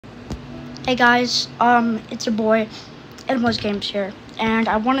Hey guys, it's your boy, Endless Games here, and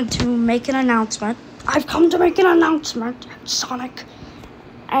I wanted to make an announcement. I've come to make an announcement, Sonic.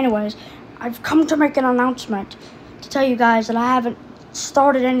 Anyways, I've come to make an announcement to tell you guys that I haven't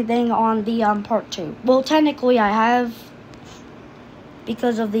started anything on the part 2. Well, technically I have,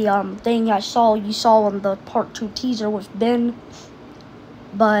 because of the thing you saw on the part 2 teaser with Ben.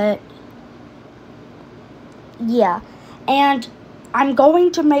 But yeah, and I'm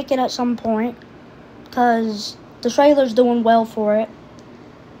going to make it at some point because the trailer's doing well for it,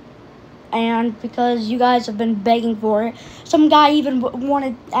 and because you guys have been begging for it. Some guy even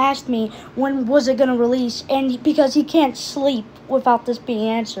asked me when was it gonna release, and because he can't sleep without this being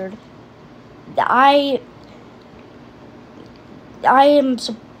answered. I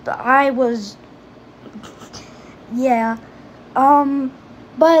was yeah.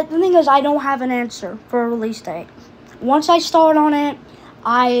 But the thing is, I don't have an answer for a release date. Once I start on it,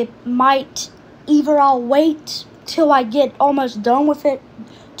 I might I'll wait till I get almost done with it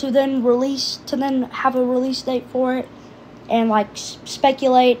to then have a release date for it, and like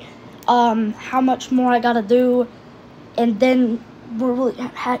speculate how much more I gotta do, and then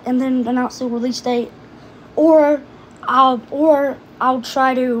announce the release date, or I'll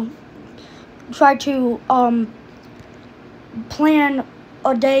try to plan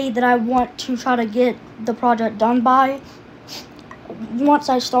a day that I want to try to get the project done by once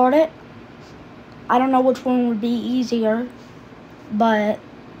I start it. I don't know which one would be easier, but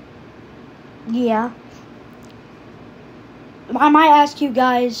yeah. I might ask you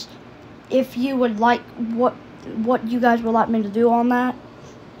guys if you would like what you guys would like me to do on that.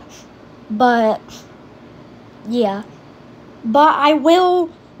 But yeah. But I will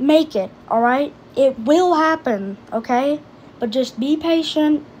make it, alright? It will happen, okay? But just be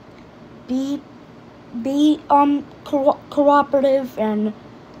patient, be cooperative, and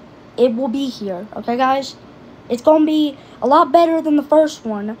it will be here, okay guys? It's gonna be a lot better than the first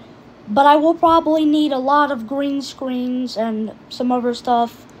one, but I will probably need a lot of green screens and some other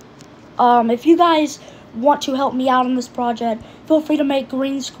stuff. If you guys want to help me out on this project, feel free to make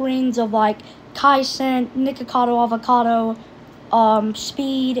green screens of like Caseoh, Nikocado Avocado,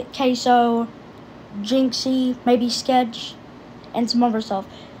 Speed, Caseoh, Jinxie, maybe Sketch, and some other stuff.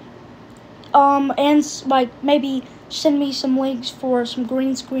 And like maybe send me some links for some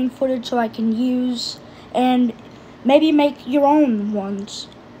green screen footage so I can use, and maybe make your own ones,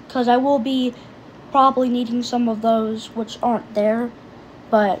 because I will be probably needing some of those which aren't there.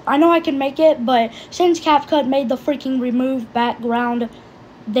 But I know I can make it, but since CapCut made the freaking remove background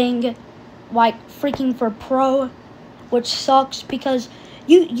thing like freaking for Pro, which sucks because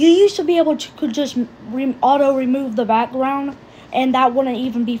you used to be able to could just auto remove the background, and that wouldn't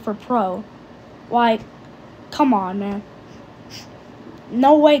even be for Pro. Like, come on, man.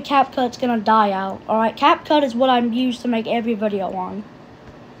 No way CapCut's gonna die out, alright? CapCut is what I'm used to make every video on.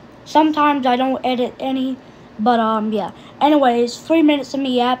 Sometimes I don't edit any, but, yeah. Anyways, 3 minutes of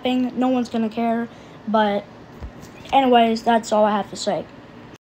me yapping, no one's gonna care, but, anyways, that's all I have to say.